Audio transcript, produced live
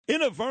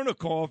Inna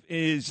Vernikov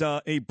is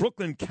a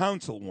Brooklyn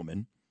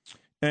councilwoman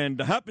and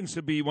happens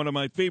to be one of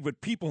my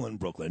favorite people in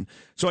Brooklyn.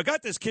 So I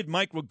got this kid,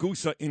 Mike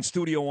Ragusa, in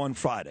studio on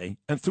Friday.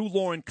 And through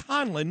Lauren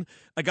Conlon,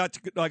 I got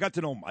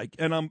to know Mike.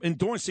 And I'm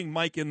endorsing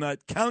Mike in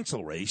that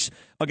council race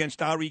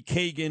against Ari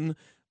Kagan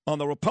on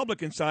the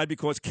Republican side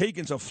because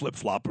Kagan's a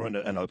flip-flopper and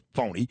a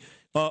phony,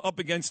 up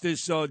against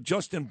this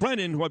Justin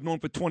Brennan, who I've known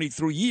for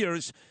 23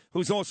 years,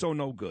 who's also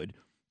no good.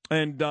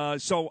 And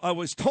so I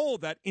was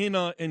told that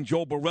Inna and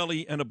Joe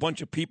Borelli and a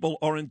bunch of people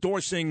are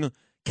endorsing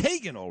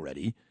Kagan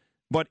already.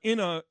 But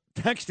Inna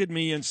texted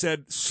me and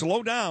said,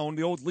 slow down,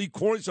 the old Lee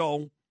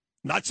Corso,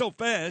 not so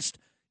fast.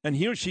 And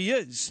here she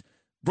is,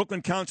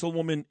 Brooklyn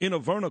Councilwoman Inna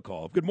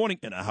Vernikov. Good morning,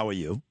 Inna. How are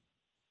you?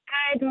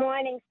 Good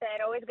morning,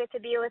 Sid. Always good to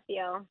be with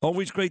you.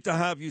 Always great to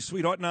have you,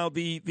 sweetheart. Now,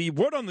 the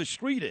word on the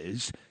street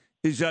is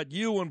that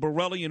you and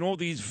Borelli and all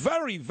these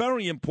very,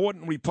 very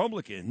important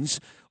Republicans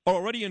are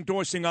already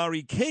endorsing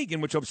Ari Kagan,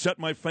 which upset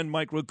my friend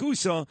Mike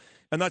Ragusa,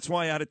 and that's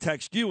why I had to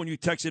text you, and you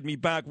texted me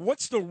back.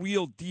 What's the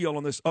real deal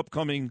on this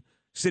upcoming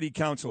city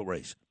council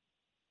race?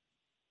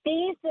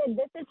 See, Sid,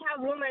 this is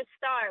how rumors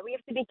start. We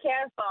have to be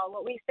careful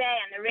what we say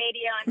on the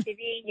radio, on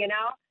TV, you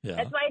know? Yeah.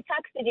 That's why I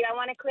texted you. I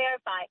want to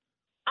clarify.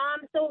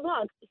 So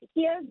look,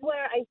 here's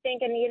where I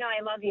think, and you know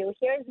I love you,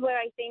 here's where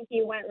I think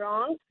you went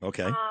wrong.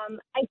 Okay.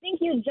 I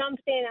think you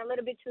jumped in a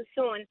little bit too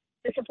soon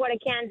to support a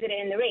candidate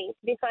in the race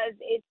because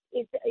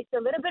it's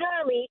a little bit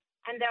early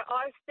and there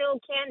are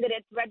still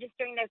candidates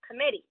registering their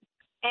committees.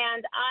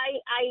 And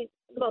I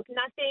look,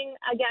 nothing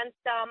against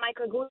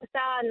Mike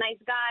Ragusa, nice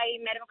guy,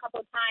 met him a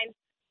couple of times.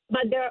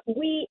 But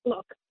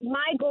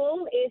my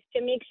goal is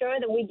to make sure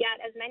that we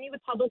get as many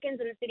Republicans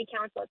in the city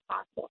council as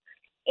possible.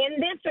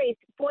 In this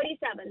race,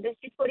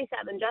 District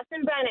 47,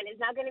 Justin Brennan is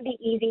not going to be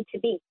easy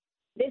to beat.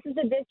 This is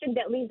a district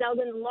that Lee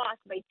Zeldin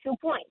lost by 2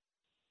 points.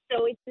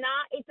 So it's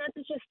not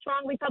such a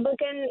strong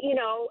Republican,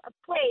 a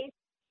place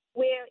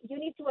where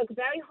you need to work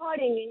very hard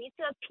and you need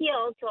to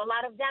appeal to a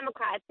lot of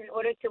Democrats in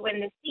order to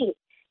win the seat.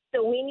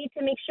 So we need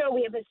to make sure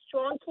we have a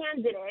strong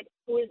candidate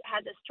who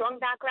has a strong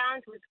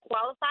background, who is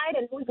qualified,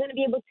 and who's going to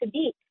be able to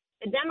beat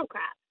the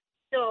Democrat.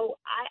 So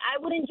I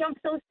wouldn't jump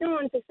so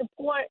soon to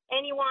support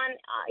anyone,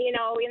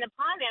 in the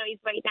primaries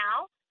right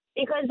now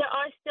because there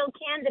are still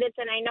candidates,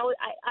 and I know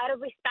out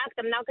of respect,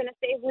 I'm not going to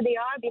say who they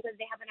are because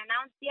they haven't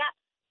announced yet.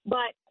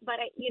 But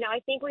I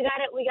think we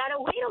gotta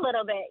wait a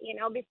little bit,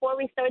 before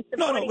we start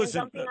supporting and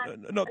jumping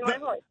on one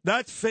horse.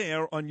 That's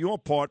fair on your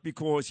part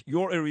because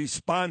you're a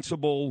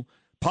responsible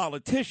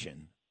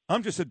politician.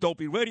 I'm just a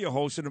dopey radio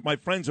host, and if my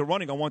friends are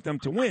running, I want them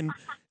to win.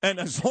 And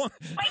as long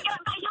but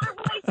your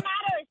voice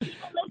matters.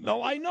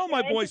 No, I know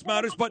my voice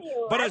matters, but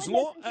as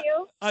long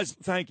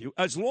thank you,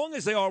 as long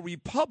as they are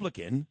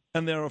Republican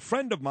and they're a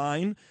friend of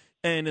mine,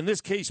 and in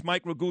this case,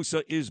 Mike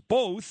Ragusa is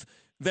both,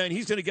 then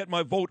he's going to get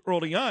my vote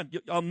early on.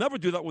 I'll never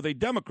do that with a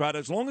Democrat.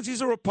 As long as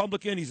he's a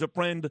Republican, he's a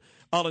friend,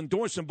 I'll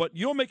endorse him. But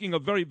you're making a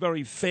very,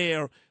 very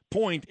fair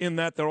point in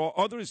that there are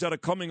others that are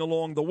coming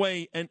along the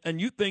way,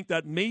 and you think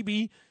that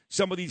maybe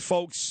some of these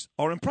folks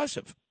are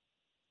impressive.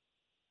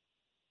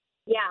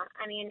 Yeah,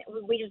 I mean,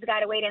 we just got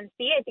to wait and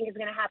see. I think it's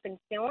going to happen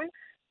soon.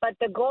 But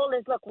the goal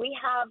is, look, we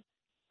have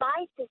 5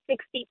 to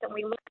 6 seats, and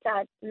we looked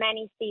at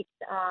many seats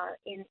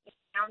in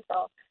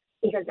council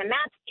because the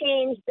maps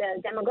change, the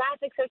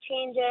demographics are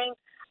changing,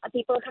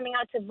 people are coming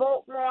out to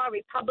vote more,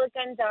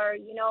 Republicans are,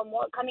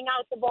 more coming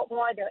out to vote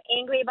more, they're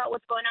angry about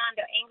what's going on,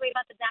 they're angry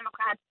about the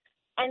Democrats,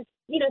 and,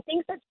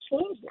 things have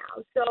changed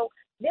now. So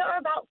there are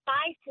about 5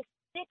 to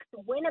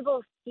 6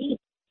 winnable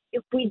seats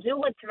if we do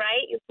what's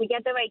right, if we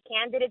get the right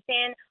candidates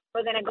in.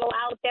 We're going to go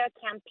out there,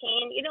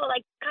 campaign,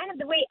 like kind of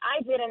the way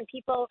I did, and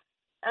people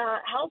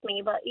helped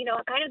me, but,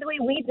 kind of the way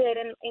we did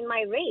in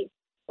my race,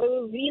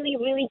 where we really,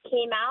 really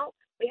came out.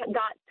 We had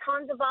got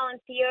tons of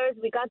volunteers.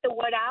 We got the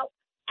word out,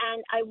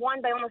 and I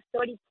won by almost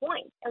 30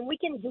 points. And we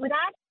can do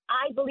that.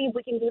 I believe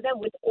we can do that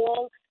with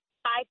all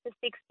 5 to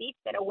 6 seats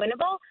that are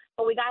winnable,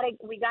 but we gotta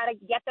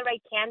get the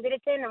right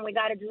candidates in, and we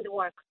got to do the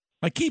work.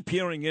 I keep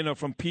hearing,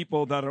 from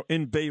people that are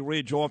in Bay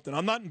Ridge often.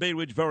 I'm not in Bay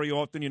Ridge very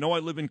often. I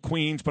live in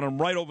Queens, but I'm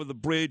right over the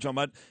bridge. I'm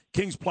at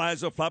Kings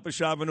Plaza,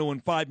 Flatbush Avenue in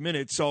 5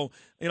 minutes. So,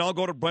 I'll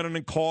go to Brennan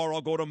and Carr.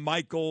 I'll go to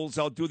Michael's.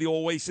 I'll do the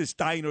Oasis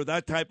Diner,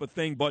 that type of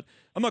thing. But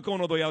I'm not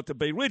going all the way out to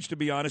Bay Ridge, to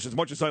be honest, as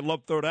much as I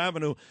love 3rd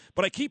Avenue.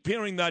 But I keep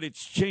hearing that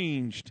it's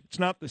changed. It's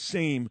not the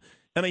same.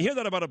 And I hear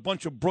that about a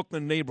bunch of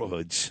Brooklyn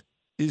neighborhoods.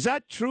 Is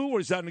that true, or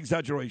is that an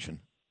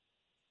exaggeration?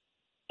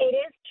 It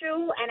is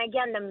true, and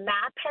again, the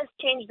map has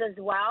changed as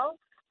well.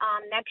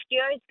 Next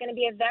year, it's going to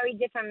be a very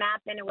different map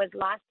than it was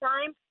last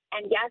time.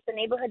 And yes, the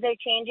neighborhoods are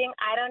changing.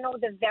 I don't know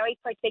the very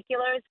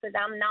particulars because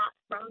I'm not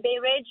from Bay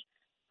Ridge.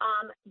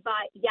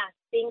 But yes,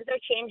 things are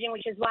changing,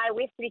 which is why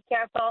we have to be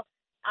careful,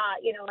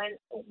 and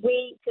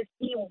wait to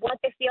see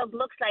what the field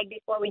looks like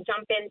before we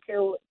jump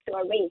into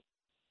a race.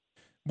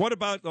 What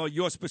about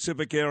your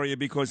specific area?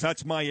 Because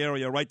that's my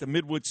area, right? The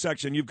Midwood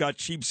section. You've got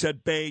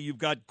Sheepshead Bay. You've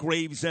got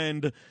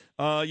Gravesend.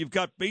 You've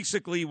got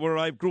basically where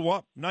I grew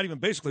up. Not even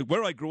basically,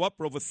 where I grew up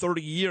for over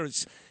 30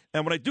 years.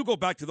 And when I do go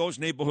back to those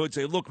neighborhoods,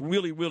 they look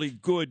really, really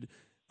good.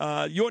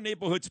 your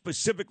neighborhood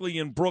specifically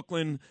in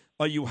Brooklyn.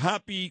 Are you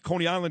happy?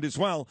 Coney Island as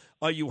well.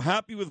 Are you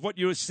happy with what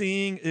you're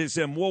seeing? Is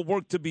there more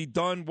work to be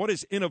done? What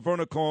does Inner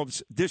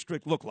Vernikov's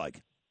district look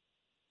like?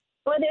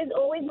 Well, there's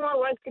always more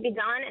work to be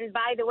done. And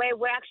by the way,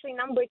 we're actually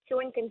number 2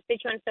 in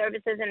constituent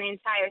services in the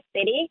entire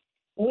city.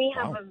 We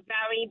have a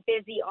very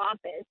busy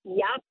office.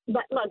 Yep.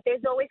 But look,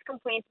 there's always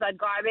complaints about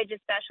garbage,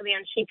 especially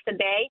on Sheepshead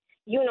Bay.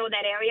 You know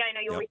that area. I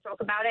know you always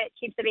talk about it.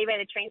 Sheepshead Bay by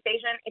the train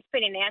station. It's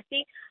pretty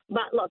nasty.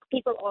 But look,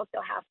 people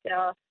also have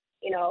to,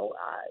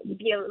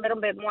 be a little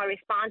bit more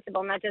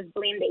responsible, not just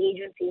blame the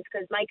agencies.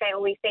 Because like I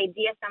always say,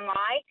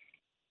 DSNY,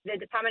 the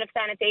Department of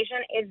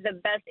Sanitation, is the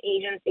best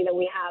agency that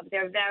we have.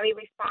 They're very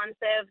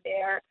responsive.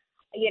 They're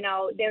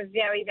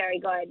very, very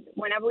good.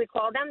 Whenever we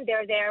call them,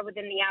 they're there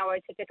within the hour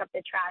to pick up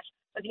the trash.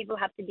 But people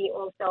have to be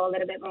also a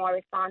little bit more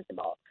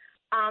responsible.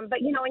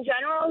 But in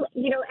general,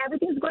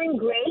 everything's going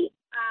great.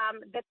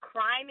 The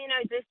crime in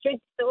our district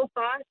so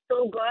far,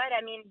 so good.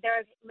 I mean, there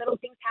are little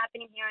things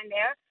happening here and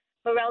there.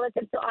 But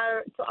relative to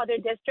other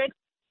districts,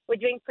 we're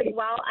doing pretty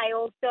well. I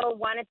also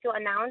wanted to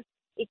announce,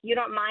 if you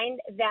don't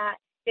mind, that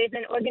there's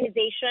an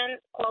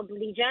organization called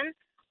Legion,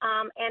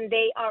 and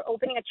they are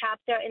opening a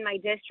chapter in my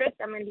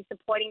district. I'm going to be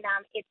supporting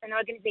them. It's an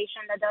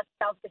organization that does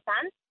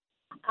self-defense.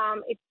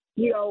 It's,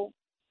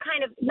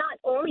 kind of not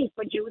only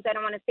for Jews, I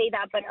don't want to say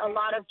that, but a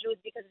lot of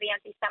Jews, because of the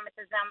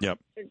anti-Semitism,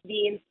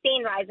 the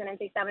insane rise in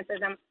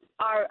anti-Semitism,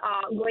 are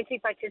going to be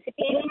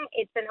participating.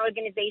 It's an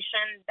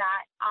organization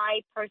that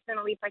I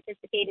personally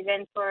participated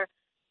in for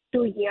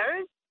 2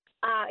 years.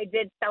 I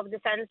did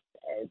self-defense,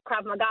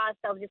 Krav Maga,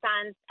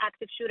 self-defense,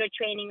 active shooter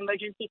training,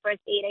 emergency first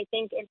aid. I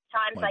think in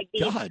times like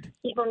these,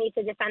 people need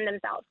to defend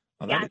themselves.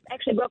 I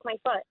actually broke my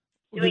foot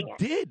doing it.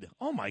 Did?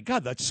 Oh, my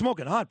God. That's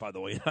smoking hot, by the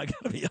way. I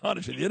got to be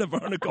honest with you. Inner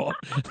Vernikov.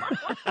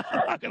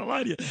 I'm not going to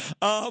lie to you.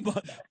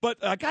 But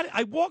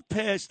I walked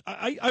past,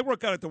 I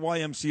work out at the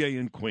YMCA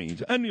in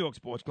Queens and New York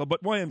Sports Club,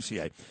 but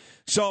YMCA.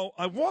 So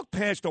I walked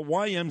past a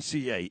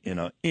YMCA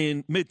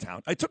in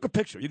Midtown. I took a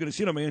picture. You're going to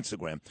see it on my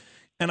Instagram.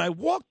 And I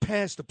walked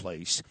past the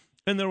place,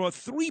 and there are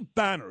 3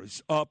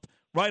 banners up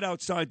right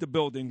outside the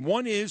building.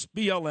 One is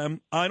BLM.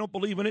 I don't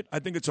believe in it. I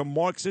think it's a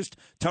Marxist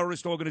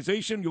terrorist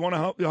organization. You want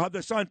to have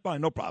that sign?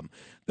 Fine, no problem.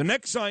 The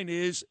next sign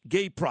is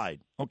Gay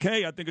Pride.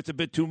 Okay, I think it's a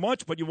bit too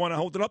much, but you want to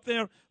hold it up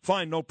there?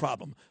 Fine, no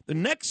problem. The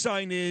next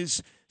sign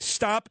is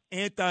Stop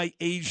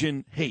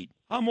Anti-Asian Hate.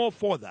 I'm all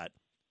for that.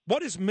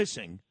 What is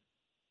missing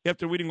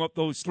after reading up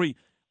those 3?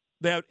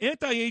 They had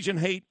anti-Asian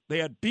hate, they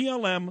had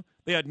BLM,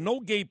 they had no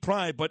gay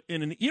pride, but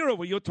in an era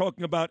where you're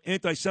talking about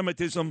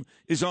anti-Semitism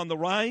is on the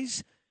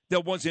rise, there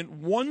wasn't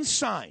one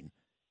sign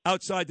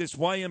outside this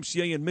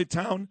YMCA in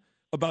Midtown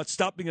about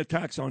stopping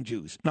attacks on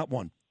Jews. Not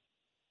one.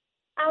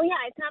 Oh, yeah,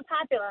 it's not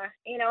popular.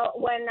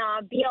 When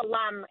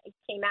BLM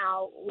came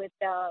out with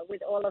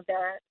all of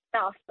their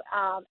stuff,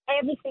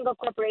 every single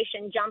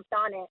corporation jumped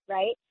on it,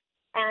 right?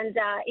 And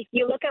if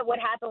you look at what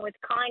happened with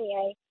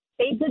Kanye,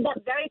 they did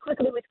that very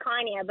quickly with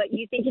Kanye, but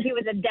you think if he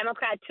was a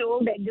Democrat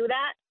tool, they'd do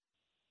that?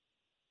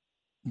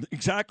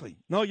 Exactly.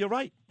 No, you're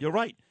right. You're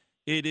right.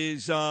 It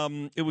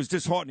was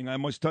disheartening, I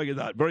must tell you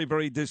that. Very,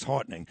 very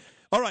disheartening.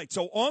 All right,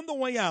 so on the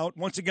way out,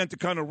 once again, to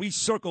kind of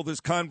recircle this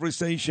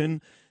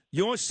conversation,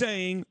 you're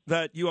saying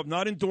that you have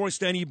not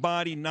endorsed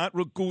anybody, not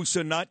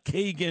Ragusa, not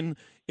Kagan.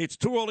 It's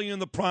too early in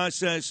the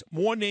process.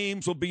 More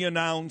names will be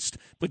announced,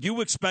 but you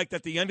expect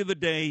at the end of the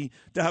day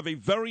to have a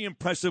very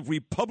impressive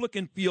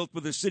Republican field for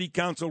the city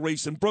council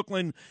race in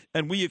Brooklyn,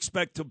 and we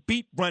expect to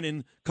beat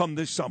Brennan come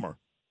this summer.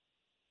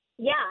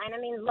 Yeah, and I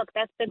mean, look,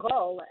 that's the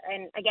goal.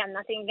 And again,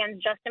 nothing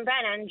against Justin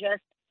Brennan,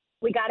 just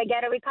we got to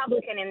get a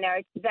Republican in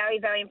there. It's very,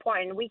 very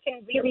important. We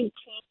can really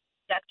change the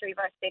trajectory of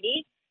our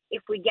city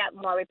if we get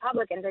more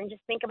Republicans. And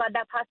just think about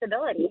that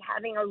possibility,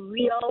 having a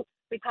real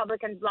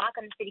Republican bloc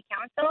on the city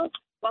council.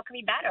 What can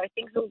be better?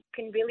 Things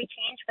can really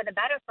change for the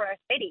better for our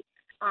city.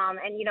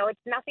 And,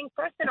 it's nothing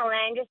personal. And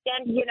I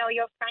understand,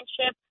 your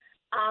friendship,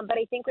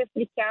 but I think we have to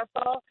be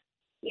careful.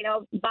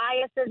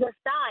 Biases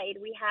aside,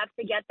 we have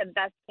to get the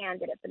best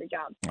candidate for the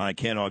job. I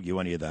can't argue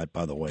any of that,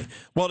 by the way.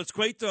 Well, it's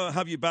great to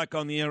have you back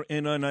on the air,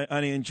 and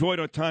I enjoyed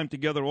our time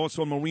together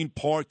also in Marine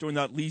Park during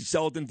that Lee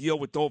Zeldin deal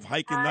with Dov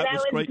Hikian. That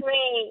was great.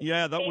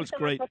 Yeah, that was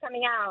great. Thanks so much for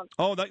coming out.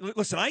 Oh,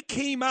 listen, I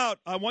came out,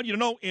 I want you to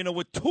know, Inna,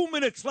 with 2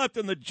 minutes left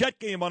in the Jet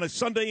game on a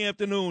Sunday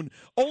afternoon,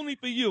 only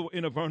for you,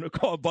 Inna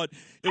Vernikov, but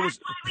it was...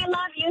 I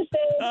love you,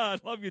 too. I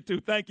love you, too.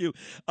 Thank you.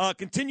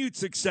 Continued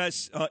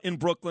success in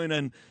Brooklyn,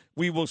 and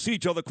we will see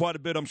each other quite a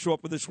bit, I'm sure,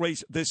 for this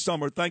race this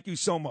summer. Thank you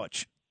so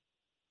much.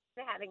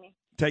 Thanks for having me.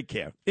 Take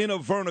care. Inna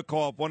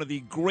Vernikov, one of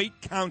the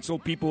great council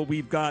people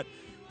we've got,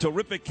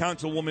 terrific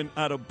councilwoman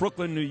out of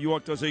Brooklyn, New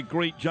York, does a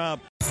great job.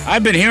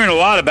 I've been hearing a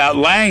lot about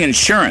Lang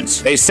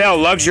Insurance. They sell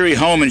luxury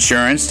home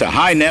insurance to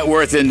high net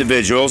worth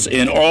individuals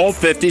in all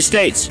 50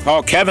 states.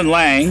 Call Kevin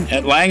Lang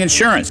at Lang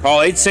Insurance. Call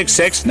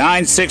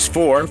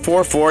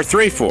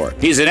 866-964-4434.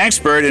 He's an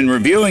expert in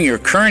reviewing your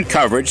current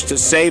coverage to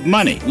save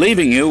money,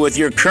 leaving you with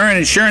your current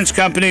insurance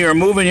company or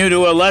moving you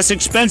to a less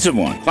expensive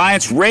one.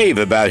 Clients rave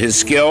about his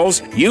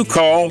skills. You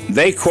call,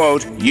 they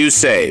quote, you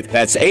save.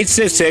 That's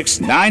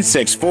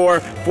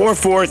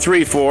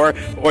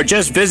 866-964-4434 or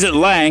just visit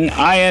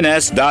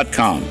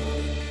langins.com.